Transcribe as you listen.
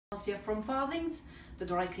here from Farthings, the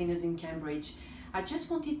dry cleaners in Cambridge. I just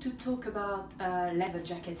wanted to talk about leather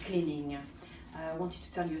jacket cleaning. I wanted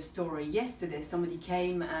to tell you a story. Yesterday somebody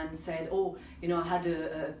came and said, oh, you know, I had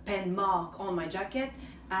a pen mark on my jacket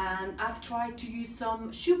and I've tried to use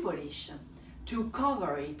some shoe polish to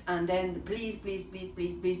cover it, and then please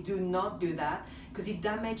do not do that because it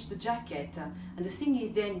damaged the jacket. And the thing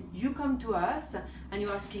is, then you come to us and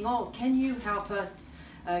you're asking, oh, can you help us?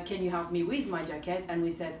 Can you help me with my jacket? And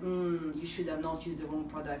we said, you should have not used the wrong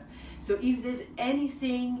product. So if there's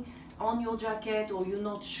anything on your jacket or you're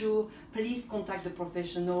not sure, please contact the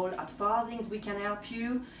professional at Farthings. We can help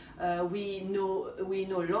you. We know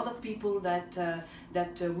a lot of people that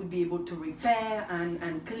would be able to repair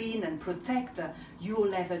and clean and protect your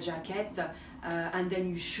leather jacket, and then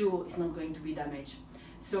you're sure it's not going to be damaged.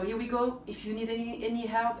 So here we go. If you need any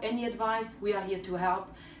help, any advice, we are here to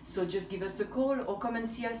help. So just give us a call or come and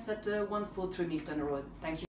see us at 143 Milton Road. Thank you.